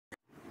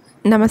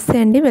నమస్తే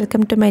అండి,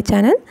 welcome to my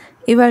channel.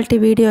 ఇవాల్టి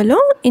వీడియోలో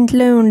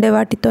ఇంట్లో ఉండే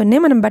వాటితోనే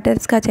మనం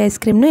బటర్ స్కాచ్ ఐస్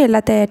క్రీమ్ను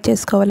ఎలా తయారు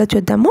చేసుకోవాలో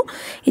చూద్దాము.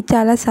 ఇది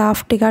చాలా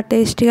సాఫ్ట్గా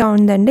టేస్టీగా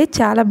ఉందండి,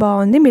 చాలా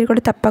బాగుంది. మీరు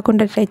కూడా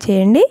తప్పకుండా ట్రై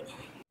చేయండి.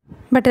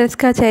 బటర్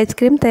స్కాచ్ ఐస్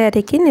క్రీమ్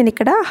తయారీకి నేను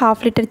ఇక్కడ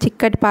 1/2 లీటర్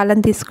చిక్కటి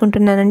పాలను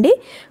తీసుకుంటున్నానండి.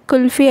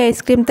 కుల్ఫీ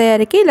ఐస్ క్రీమ్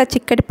తయారీకి ఇలా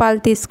చిక్కటి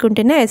పాలు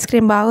తీసుకుంటేనే ఐస్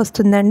క్రీమ్ బాగా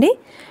వస్తుందండి.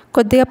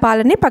 కొద్దిగా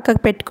పాలని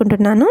పక్కకు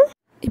పెట్టుకుంటున్నాను.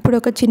 ఇప్పుడు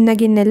ఒక చిన్న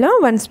గిన్నెలో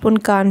 1 స్పూన్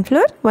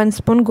కార్న్ఫ్లోర్, 1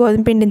 స్పూన్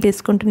గోధుమ పిండిని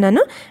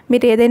తీసుకుంటున్నాను.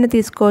 మీరు ఏదైనా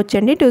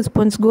తీసుకోవచ్చండి. 2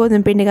 స్పూన్స్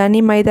గోధుమ పిండి కానీ,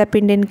 మైదా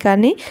పిండిని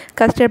కానీ,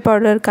 కస్టర్డ్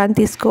పౌడర్ కానీ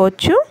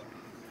తీసుకోవచ్చు.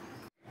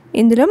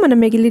 ఇందులో మనం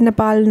మిగిలిన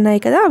పాలు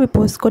ఉన్నాయి కదా, అవి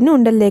పోసుకొని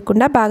ఉండలు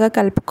లేకుండా బాగా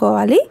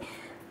కలుపుకోవాలి.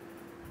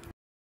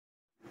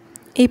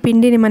 ఈ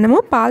పిండిని మనము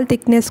పాలు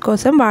థిక్నెస్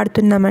కోసం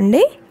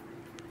వాడుతున్నామండి.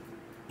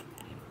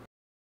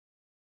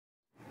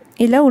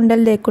 ఇలా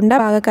ఉండలు లేకుండా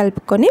బాగా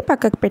కలుపుకొని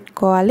పక్కకు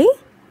పెట్టుకోవాలి.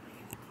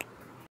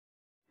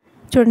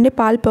 చూడండి,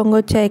 పాలు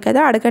పొంగొచ్చాయి కదా,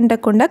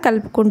 అడగంటకుండా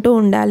కలుపుకుంటూ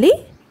ఉండాలి.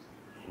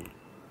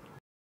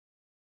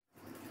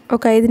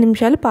 ఒక 5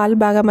 నిమిషాలు పాలు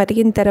బాగా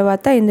మరిగిన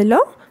తర్వాత ఇందులో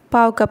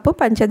 1/2 కప్పు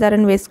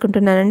పంచదారను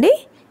వేసుకుంటున్నానండి.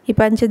 ఈ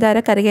పంచదార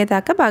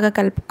కరిగేదాకా బాగా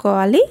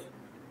కలుపుకోవాలి.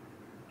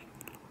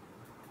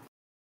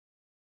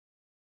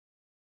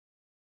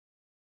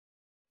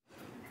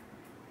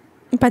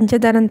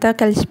 పంచదార అంతా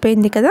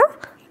కలిసిపోయింది కదా.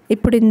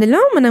 ఇప్పుడు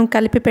ఇందులో మనం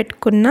కలిపి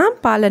పెట్టుకున్న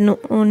పాలను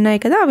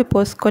ఉన్నాయి కదా, అవి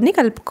పోసుకొని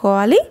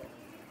కలుపుకోవాలి.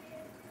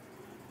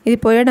 ఇది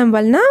పోయడం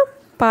వలన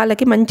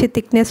పాలకి మంచి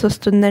థిక్నెస్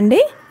వస్తుందండి.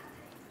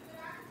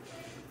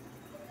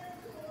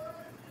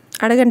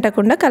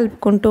 అడగంటకుండా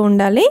కలుపుకుంటూ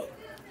ఉండాలి.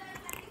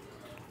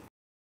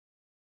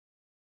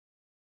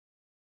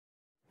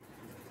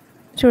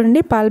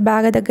 చూడండి, పాలు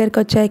బాగా దగ్గరికి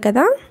వచ్చాయి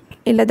కదా.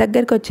 ఇలా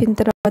దగ్గరికి వచ్చిన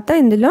తర్వాత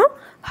ఇందులో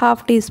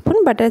 1/2 tea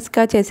spoon butter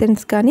scotch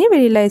essence కానీ,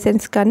 వెనిలా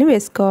ఎసెన్స్ కానీ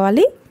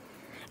వేసుకోవాలి.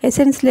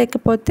 ఎసెన్స్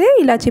లేకపోతే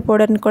ఇలాచీ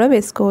పౌడర్ని కూడా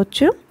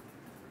వేసుకోవచ్చు.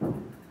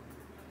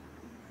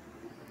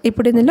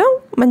 ఇప్పుడు ఇందులో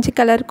మంచి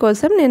కలర్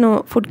కోసం నేను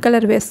ఫుడ్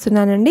కలర్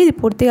వేస్తున్నానండి. ఇది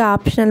పూర్తిగా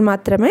ఆప్షనల్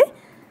మాత్రమే,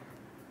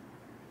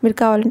 మీరు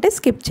కావాలంటే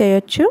స్కిప్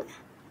చేయొచ్చు.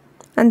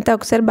 అంతా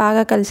ఒకసారి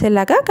బాగా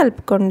కలిసేలాగా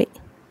కలుపుకోండి.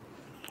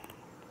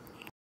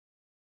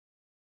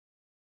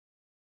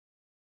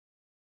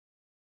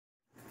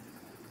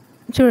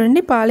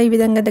 చూడండి, పాలు ఈ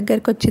విధంగా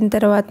దగ్గరికి వచ్చిన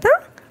తర్వాత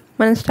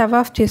మనం స్టవ్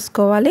ఆఫ్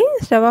చేసుకోవాలి.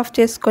 స్టవ్ ఆఫ్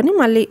చేసుకొని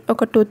మళ్ళీ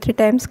ఒక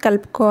 2-3 టైమ్స్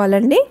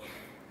కలుపుకోవాలండి.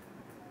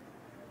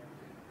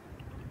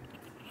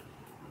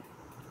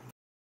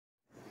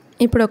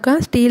 ఇప్పుడు ఒక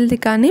స్టీల్ది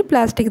కానీ,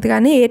 ప్లాస్టిక్ది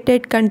కానీ ఎయిర్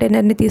టైట్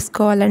కంటైనర్ని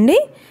తీసుకోవాలండి.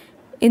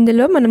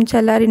 ఇందులో మనం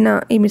చల్లారిన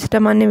ఈ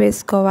మిశ్రమాన్ని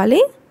వేసుకోవాలి.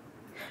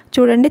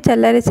 చూడండి,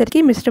 చల్లారేసరికి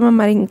మిశ్రమం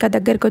మరి ఇంకా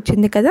దగ్గరికి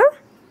వచ్చింది కదా.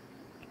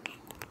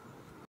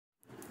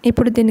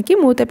 ఇప్పుడు దీనికి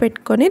మూత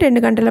పెట్టుకొని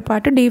 2 గంటల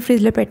పాటు డీప్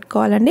ఫ్రీజ్లో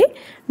పెట్టుకోవాలండి.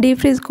 డీప్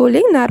ఫ్రీజ్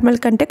కూలింగ్ నార్మల్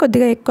కంటే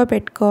కొద్దిగా ఎక్కువ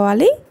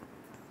పెట్టుకోవాలి.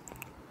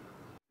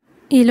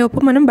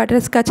 ఈలోపు మనం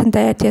బటర్ స్కాచ్ని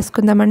తయారు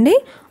చేసుకుందామండి.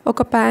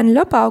 ఒక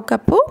ప్యాన్లో 1/2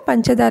 కప్పు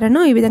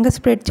పంచదారను ఈ విధంగా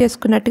స్ప్రెడ్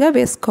చేసుకున్నట్టుగా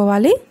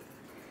వేసుకోవాలి.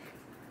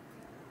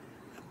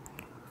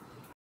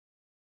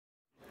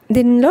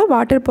 దీనిలో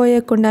వాటర్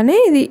పోయకుండానే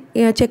ఇది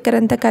చక్కెర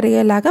అంతా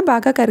కరిగేలాగా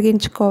బాగా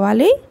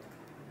కరిగించుకోవాలి.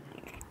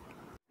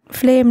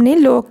 ఫ్లేమ్ని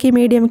లోకి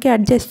మీడియంకి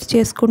అడ్జస్ట్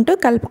చేసుకుంటూ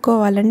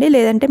కలుపుకోవాలండి,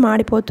 లేదంటే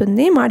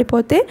మాడిపోతుంది.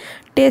 మాడిపోతే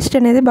టేస్ట్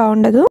అనేది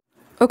బాగుండదు.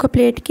 ఒక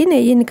ప్లేట్కి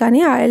నెయ్యిని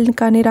కానీ, ఆయిల్ని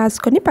కానీ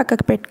రాసుకొని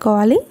పక్కకు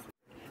పెట్టుకోవాలి.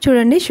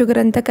 చూడండి,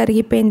 షుగర్ అంతా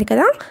కరిగిపోయింది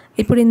కదా.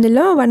 ఇప్పుడు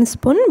ఇందులో 1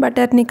 స్పూన్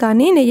బటర్ని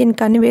కానీ, నెయ్యిని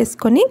కానీ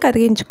వేసుకొని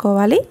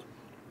కరిగించుకోవాలి.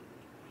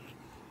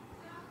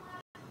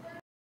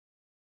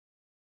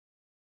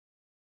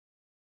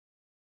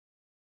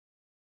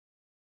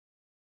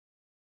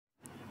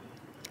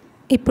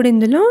 ఇప్పుడు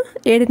ఇందులో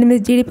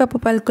 7-8 జీడిపప్పు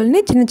పలుకుల్ని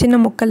చిన్న చిన్న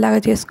ముక్కల్లాగా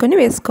చేసుకొని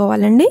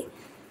వేసుకోవాలండి.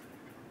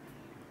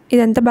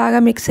 ఇదంతా బాగా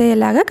మిక్స్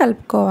అయ్యేలాగా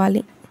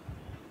కలుపుకోవాలి.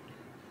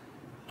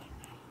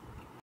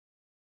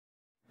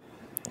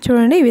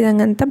 చూడండి, ఈ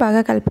విధంగా అంతా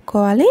బాగా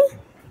కలుపుకోవాలి.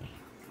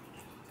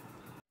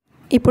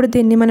 ఇప్పుడు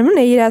దీన్ని మనం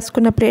నెయ్యి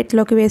రాసుకున్న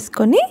ప్లేట్లోకి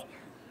వేసుకొని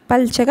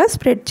పల్చగా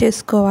స్ప్రెడ్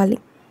చేసుకోవాలి.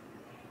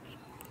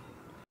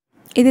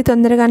 ఇది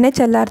తొందరగానే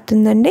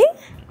చల్లారుతుందండి.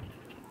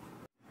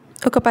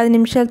 ఒక 10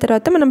 నిమిషాల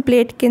తర్వాత మనం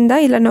ప్లేట్ కింద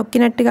ఇలా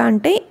నొక్కినట్టుగా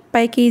అంటే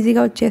పైకి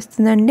ఈజీగా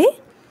వచ్చేస్తుందండి.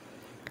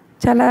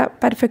 చాలా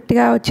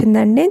పర్ఫెక్ట్గా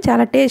వచ్చిందండి.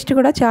 చాలా టేస్ట్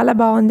కూడా చాలా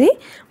బాగుంది.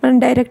 మనం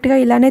డైరెక్ట్గా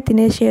ఇలానే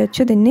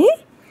తినేసేయచ్చు. దీన్ని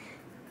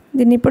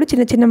ఇప్పుడు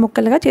చిన్న చిన్న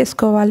ముక్కలుగా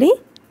చేసుకోవాలి.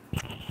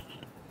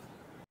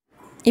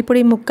 ఇప్పుడు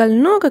ఈ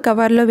ముక్కలను ఒక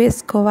కవర్లో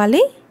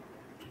వేసుకోవాలి.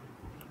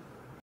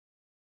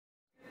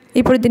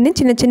 ఇప్పుడు దీన్ని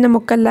చిన్న చిన్న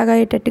ముక్కల్లాగా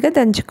అయ్యేటట్టుగా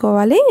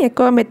దంచుకోవాలి.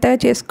 ఎక్కువ మెత్తగా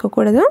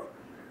చేసుకోకూడదు.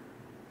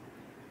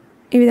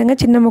 ఈ విధంగా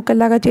చిన్న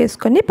ముక్కల్లాగా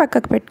చేసుకొని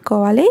పక్కకు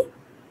పెట్టుకోవాలి.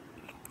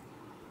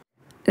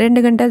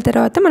 2 గంటల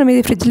తర్వాత మనం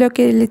ఇది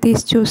ఫ్రిడ్జ్లోకి వెళ్ళి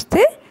తీసి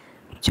చూస్తే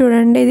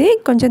చూడండి, ఇది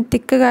కొంచెం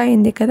థిక్గా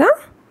అయింది కదా.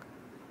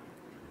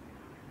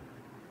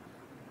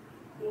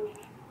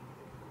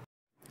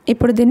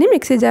 ఇప్పుడు దీన్ని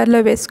మిక్సీ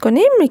జార్లో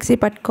వేసుకొని మిక్సీ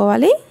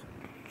పట్టుకోవాలి.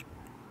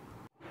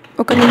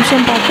 1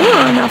 నిమిషం పాటు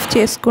ఆన్ ఆఫ్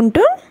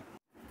చేసుకుంటూ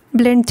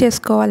బ్లెండ్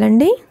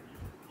చేసుకోవాలండి.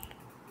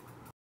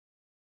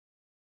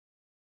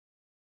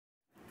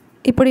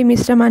 ఇప్పుడు ఈ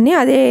మిశ్రమాన్ని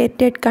అదే ఎయిర్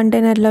టైట్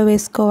కంటైనర్లో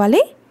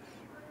వేసుకోవాలి.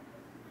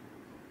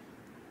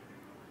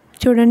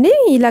 చూడండి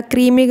ఇలా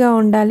క్రీమీగా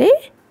ఉండాలి.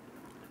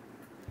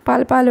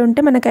 పాలు ఉంటే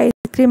మనకు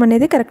ఐస్ క్రీమ్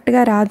అనేది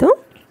కరెక్ట్గా రాదు.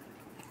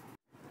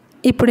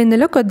 ఇప్పుడు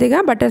ఇందులో కొద్దిగా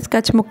బటర్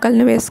స్కాచ్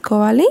ముక్కలను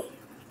వేసుకోవాలి.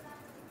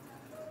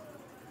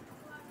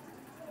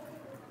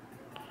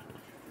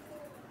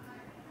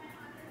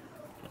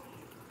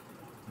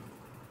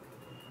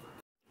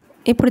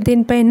 ఇప్పుడు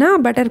దీనిపైన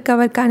బటర్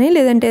కవర్ కానీ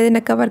లేదంటే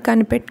ఏదైనా కవర్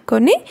కానీ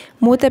పెట్టుకొని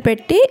మూత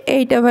పెట్టి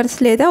 8 అవర్స్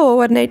లేదా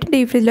ఓవర్ నైట్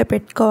డీప్ ఫ్రిడ్జ్లో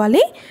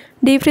పెట్టుకోవాలి.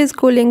 డీప్ ఫ్రిడ్జ్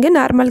కూలింగ్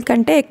నార్మల్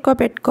కంటే ఎక్కువ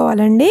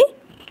పెట్టుకోవాలండి.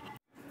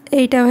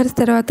 8 అవర్స్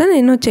తర్వాత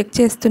నేను చెక్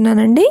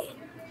చేస్తున్నానండి.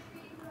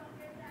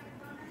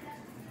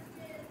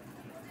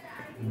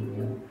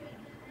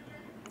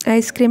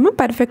 ఐస్ క్రీమ్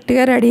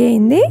పర్ఫెక్ట్గా రెడీ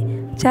అయింది.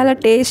 చాలా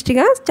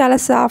టేస్టీగా చాలా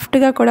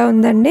సాఫ్ట్గా కూడా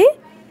ఉందండి.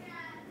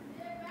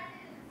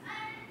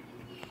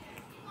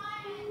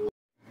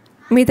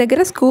 మీ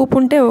దగ్గర స్కూప్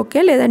ఉంటే ఓకే,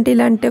 లేదంటే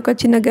ఇలాంటి ఒక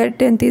చిన్న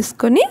గరిటెని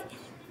తీసుకొని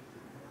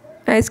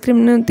ఐస్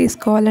క్రీమ్ను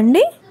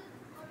తీసుకోవాలండి.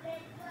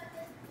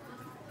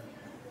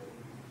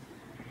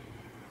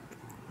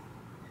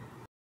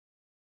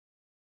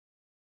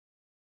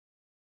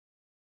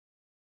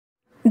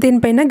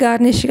 దీనిపైన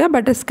గార్నిష్గా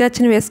బటర్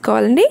స్కాచ్ని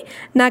వేసుకోవాలండి.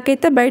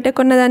 నాకైతే బయట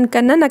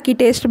కొన్నదానికన్నా నాకు ఈ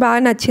టేస్ట్ బాగా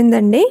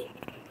నచ్చిందండి.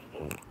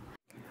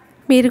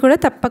 మీరు కూడా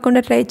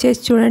తప్పకుండా ట్రై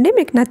చేసి చూడండి,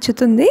 మీకు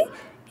నచ్చుతుంది.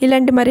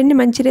 ఇలాంటి మరిన్ని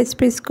మంచి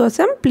రెసిపీస్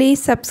కోసం please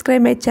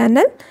subscribe my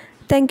channel.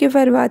 Thank you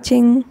for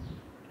watching.